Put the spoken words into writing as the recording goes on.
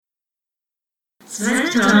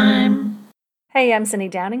Snack time! Hey, I'm Cindy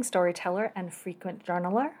Downing, storyteller and frequent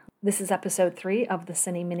journaler. This is episode 3 of the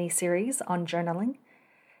Sini-Mini series on journaling.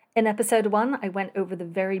 In episode 1, I went over the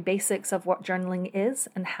very basics of what journaling is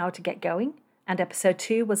and how to get going, and episode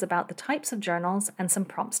 2 was about the types of journals and some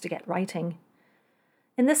prompts to get writing.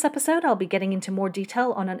 In this episode, I'll be getting into more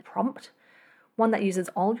detail on a prompt, one that uses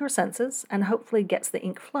all your senses and hopefully gets the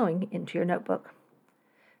ink flowing into your notebook.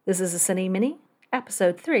 This is a Sini-Mini,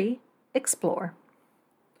 episode 3, Explore.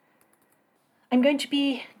 I'm going to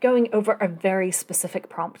be going over a very specific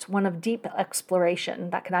prompt, one of deep exploration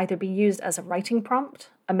that can either be used as a writing prompt,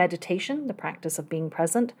 a meditation, the practice of being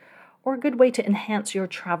present, or a good way to enhance your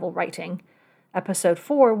travel writing. Episode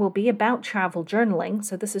 4 will be about travel journaling,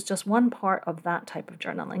 so this is just one part of that type of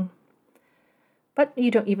journaling. But you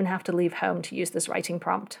don't even have to leave home to use this writing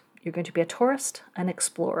prompt. You're going to be a tourist, an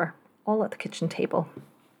explorer, all at the kitchen table.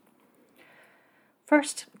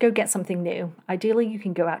 First, go get something new. Ideally, you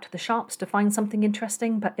can go out to the shops to find something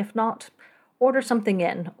interesting, but if not, order something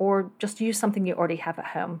in or just use something you already have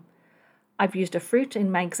at home. I've used a fruit in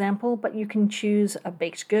my example, but you can choose a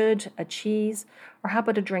baked good, a cheese, or how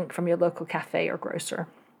about a drink from your local cafe or grocer.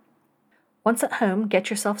 Once at home, get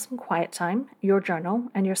yourself some quiet time, your journal,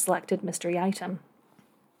 and your selected mystery item.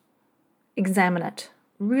 Examine it.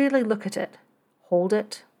 Really look at it. Hold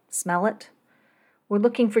it. Smell it. We're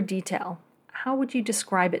looking for detail. How would you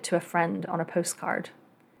describe it to a friend on a postcard?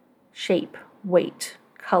 Shape, weight,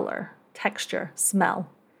 color, texture,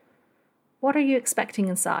 smell. What are you expecting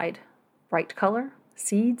inside? Bright color?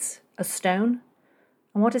 Seeds? A stone?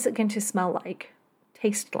 And what is it going to smell like?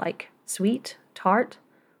 Taste like? Sweet? Tart?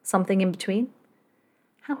 Something in between?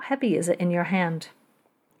 How heavy is it in your hand?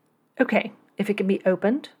 Okay, if it can be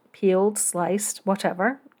opened, peeled, sliced,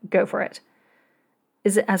 whatever, go for it.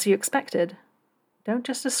 Is it as you expected? Don't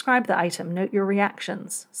just describe the item, note your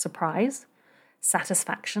reactions. Surprise?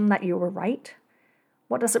 Satisfaction that you were right?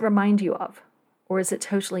 What does it remind you of? Or is it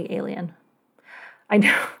totally alien? I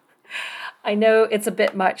know it's a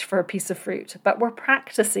bit much for a piece of fruit, but we're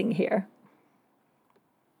practicing here.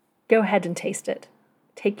 Go ahead and taste it.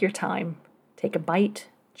 Take your time. Take a bite,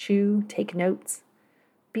 chew, take notes.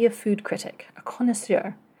 Be a food critic, a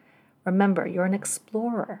connoisseur. Remember, you're an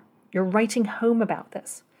explorer. You're writing home about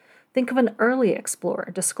this. Think of an early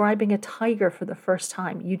explorer describing a tiger for the first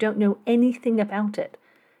time. You don't know anything about it,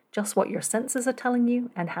 just what your senses are telling you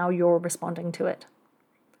and how you're responding to it.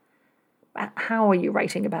 How are you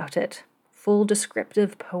writing about it? Full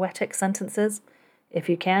descriptive, poetic sentences? If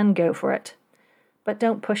you can, go for it. But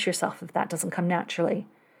don't push yourself if that doesn't come naturally.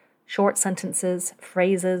 Short sentences,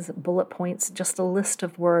 phrases, bullet points, just a list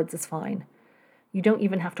of words is fine. You don't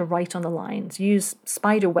even have to write on the lines. Use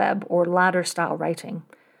spiderweb or ladder-style writing,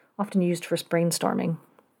 often used for brainstorming.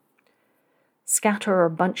 Scatter or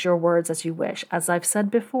bunch your words as you wish. As I've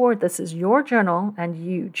said before, this is your journal and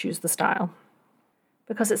you choose the style.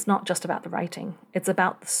 Because it's not just about the writing, it's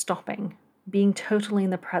about the stopping, being totally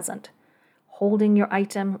in the present, holding your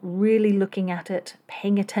item, really looking at it,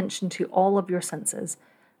 paying attention to all of your senses,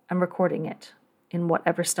 and recording it in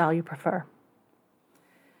whatever style you prefer.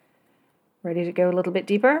 Ready to go a little bit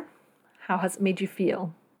deeper? How has it made you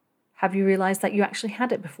feel? Have you realized that you actually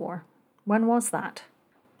had it before? When was that?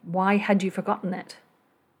 Why had you forgotten it?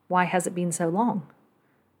 Why has it been so long?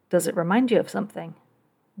 Does it remind you of something?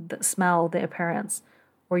 The smell, the appearance,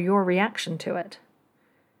 or your reaction to it?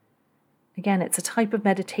 Again, it's a type of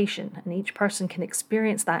meditation, and each person can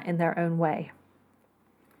experience that in their own way.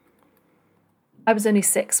 I was only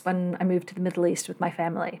 6 when I moved to the Middle East with my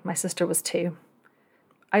family. My sister was 2.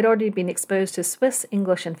 I'd already been exposed to Swiss,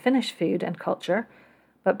 English, and Finnish food and culture,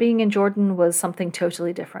 but being in Jordan was something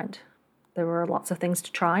totally different. There were lots of things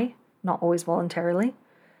to try, not always voluntarily.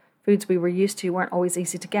 Foods we were used to weren't always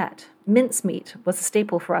easy to get. Mincemeat was a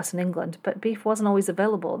staple for us in England, but beef wasn't always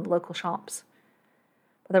available in the local shops.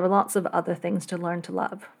 But there were lots of other things to learn to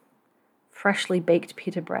love. Freshly baked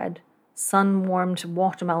pita bread, sun-warmed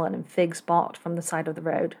watermelon and figs bought from the side of the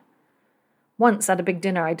road. Once at a big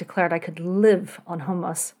dinner, I declared I could live on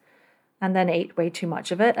hummus, and then ate way too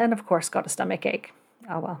much of it, and of course got a stomachache.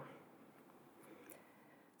 Oh well.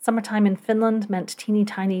 Summertime in Finland meant teeny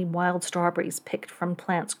tiny wild strawberries picked from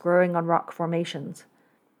plants growing on rock formations.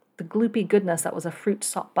 The gloopy goodness that was a fruit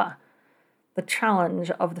soppa. The challenge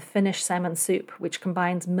of the Finnish salmon soup, which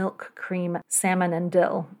combines milk, cream, salmon, and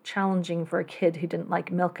dill, challenging for a kid who didn't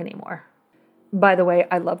like milk anymore. By the way,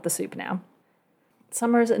 I love the soup now.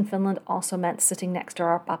 Summers in Finland also meant sitting next to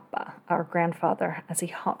our pappa, our grandfather, as he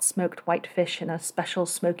hot smoked white fish in a special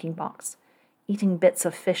smoking box, eating bits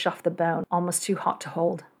of fish off the bone, almost too hot to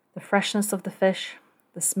hold. The freshness of the fish,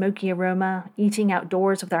 the smoky aroma, eating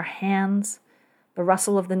outdoors with our hands, the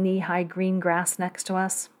rustle of the knee-high green grass next to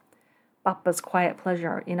us, Papa's quiet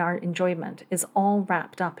pleasure in our enjoyment is all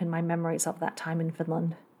wrapped up in my memories of that time in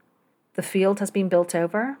Finland. The field has been built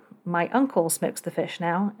over. My uncle smokes the fish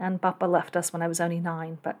now, and Papa left us when I was only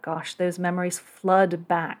 9, but gosh, those memories flood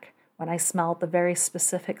back when I smelled the very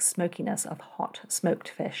specific smokiness of hot smoked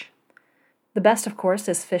fish. The best, of course,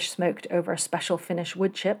 is fish smoked over special Finnish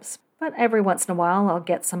wood chips, but every once in a while I'll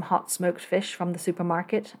get some hot smoked fish from the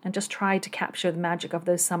supermarket and just try to capture the magic of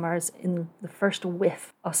those summers in the first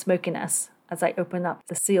whiff of smokiness as I open up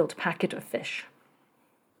the sealed packet of fish.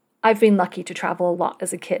 I've been lucky to travel a lot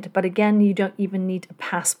as a kid, but again, you don't even need a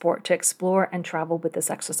passport to explore and travel with this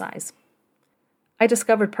exercise. I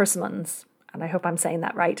discovered persimmons, and I hope I'm saying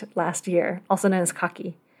that right, last year, also known as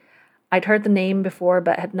kaki. I'd heard the name before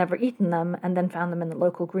but had never eaten them, and then found them in the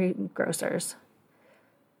local greengrocers.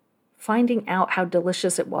 Finding out how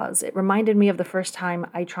delicious it was, it reminded me of the first time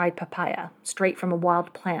I tried papaya, straight from a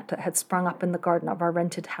wild plant that had sprung up in the garden of our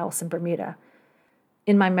rented house in Bermuda.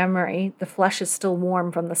 In my memory, the flesh is still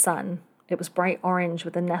warm from the sun. It was bright orange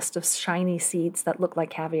with a nest of shiny seeds that looked like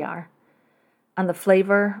caviar. And the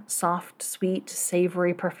flavor, soft, sweet,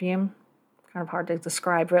 savory perfume, kind of hard to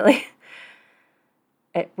describe, really.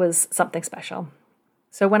 It was something special.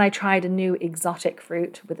 So when I tried a new exotic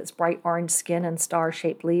fruit with its bright orange skin and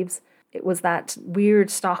star-shaped leaves, it was that weird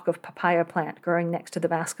stalk of papaya plant growing next to the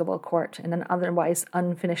basketball court in an otherwise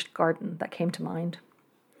unfinished garden that came to mind.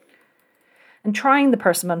 And trying the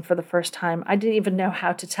persimmon for the first time, I didn't even know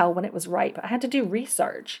how to tell when it was ripe. I had to do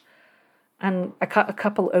research. And I cut a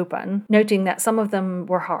couple open, noting that some of them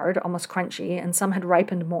were hard, almost crunchy, and some had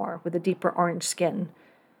ripened more with a deeper orange skin.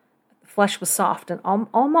 The flesh was soft and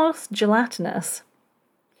almost gelatinous.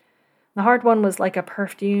 The hard one was like a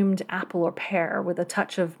perfumed apple or pear with a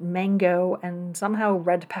touch of mango and somehow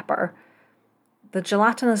red pepper. The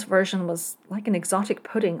gelatinous version was like an exotic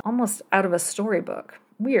pudding, almost out of a storybook.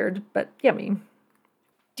 Weird, but yummy.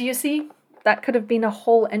 Do you see? That could have been a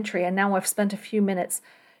whole entry, and now I've spent a few minutes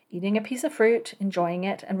eating a piece of fruit, enjoying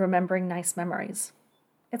it, and remembering nice memories.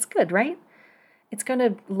 It's good, right? It's going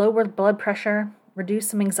to lower blood pressure, reduce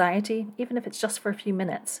some anxiety, even if it's just for a few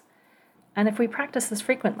minutes. And if we practice this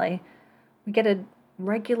frequently, we get a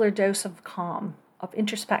regular dose of calm, of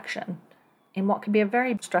introspection, in what can be a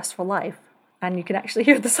very stressful life. And you can actually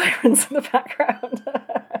hear the sirens in the background.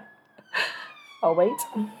 Oh,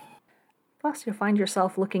 wait. Plus, you'll find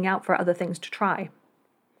yourself looking out for other things to try.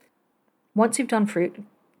 Once you've done fruit,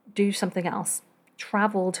 do something else.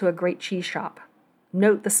 Travel to a great cheese shop.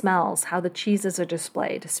 Note the smells, how the cheeses are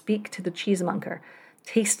displayed. Speak to the cheesemonger.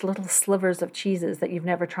 Taste little slivers of cheeses that you've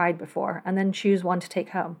never tried before, and then choose one to take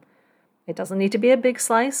home. It doesn't need to be a big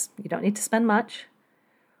slice. You don't need to spend much.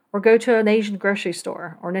 Or go to an Asian grocery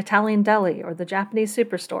store, or an Italian deli, or the Japanese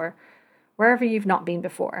superstore, wherever you've not been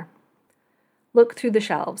before. Look through the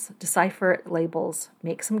shelves, decipher labels,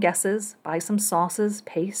 make some guesses, buy some sauces,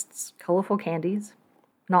 pastes, colorful candies.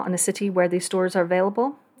 Not in a city where these stores are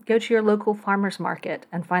available? Go to your local farmer's market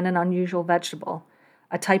and find an unusual vegetable,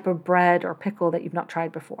 a type of bread or pickle that you've not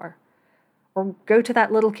tried before. Or go to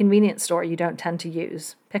that little convenience store you don't tend to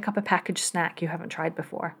use. Pick up a packaged snack you haven't tried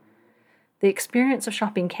before. The experience of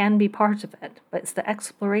shopping can be part of it, but it's the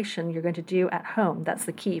exploration you're going to do at home that's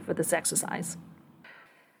the key for this exercise.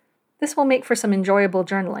 This will make for some enjoyable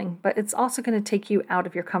journaling, but it's also going to take you out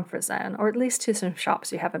of your comfort zone, or at least to some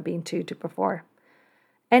shops you haven't been to before.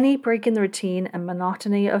 Any break in the routine and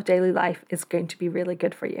monotony of daily life is going to be really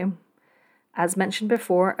good for you. As mentioned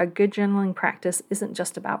before, a good journaling practice isn't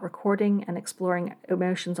just about recording and exploring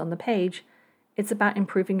emotions on the page, it's about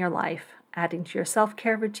improving your life, adding to your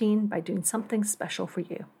self-care routine by doing something special for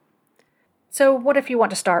you. So what if you want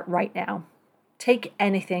to start right now? Take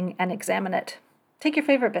anything and examine it. Take your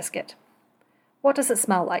favorite biscuit. What does it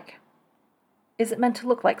smell like? Is it meant to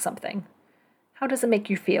look like something? How does it make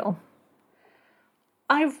you feel?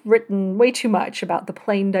 I've written way too much about the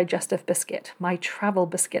plain digestive biscuit, my travel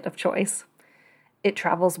biscuit of choice. It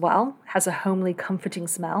travels well, has a homely, comforting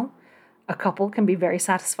smell. A couple can be very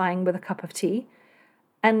satisfying with a cup of tea.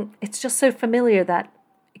 And it's just so familiar that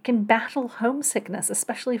it can battle homesickness,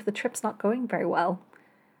 especially if the trip's not going very well.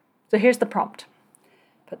 So here's the prompt.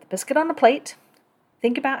 Put the biscuit on a plate.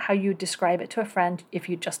 Think about how you'd describe it to a friend if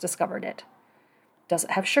you just discovered it. Does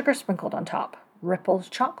it have sugar sprinkled on top? Rippled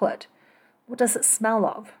chocolate? What does it smell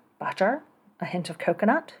of? Butter? A hint of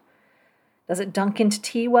coconut? Does it dunk into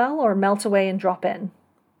tea well or melt away and drop in?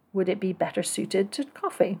 Would it be better suited to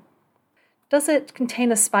coffee? Does it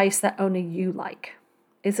contain a spice that only you like?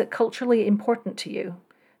 Is it culturally important to you?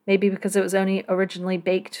 Maybe because it was only originally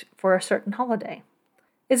baked for a certain holiday.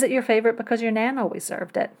 Is it your favorite because your nan always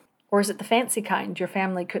served it? Or is it the fancy kind your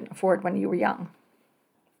family couldn't afford when you were young?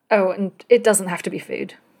 Oh, and it doesn't have to be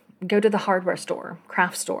food. Go to the hardware store,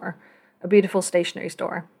 craft store, a beautiful stationery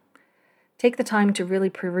store. Take the time to really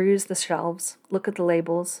peruse the shelves, look at the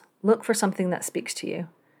labels, look for something that speaks to you.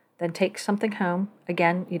 Then take something home.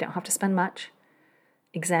 Again, you don't have to spend much.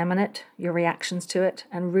 Examine it, your reactions to it,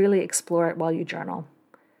 and really explore it while you journal.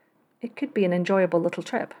 It could be an enjoyable little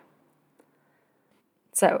trip.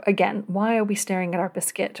 So again, why are we staring at our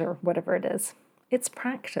biscuit or whatever it is? It's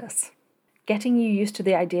practice. Getting you used to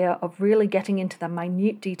the idea of really getting into the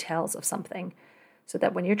minute details of something so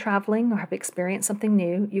that when you're traveling or have experienced something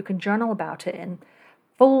new, you can journal about it in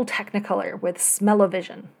full technicolor with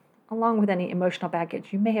smell-o-vision, along with any emotional baggage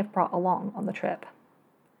you may have brought along on the trip.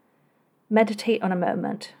 Meditate on a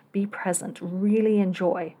moment, be present, really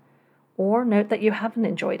enjoy, or note that you haven't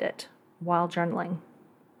enjoyed it while journaling.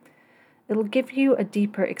 It'll give you a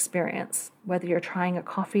deeper experience, whether you're trying a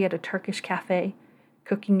coffee at a Turkish cafe,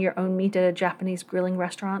 cooking your own meat at a Japanese grilling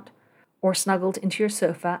restaurant, or snuggled into your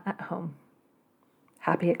sofa at home.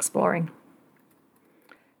 Happy exploring.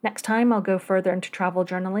 Next time, I'll go further into travel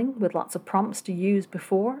journaling with lots of prompts to use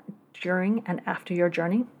before, during, and after your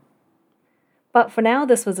journey. But for now,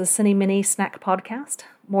 this was a Sini-Mini snack podcast.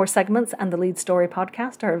 More segments and the Lead Story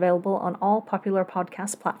podcast are available on all popular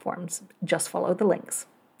podcast platforms. Just follow the links.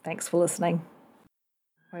 Thanks for listening.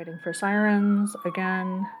 Waiting for sirens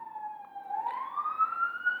again.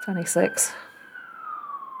 It's only 6.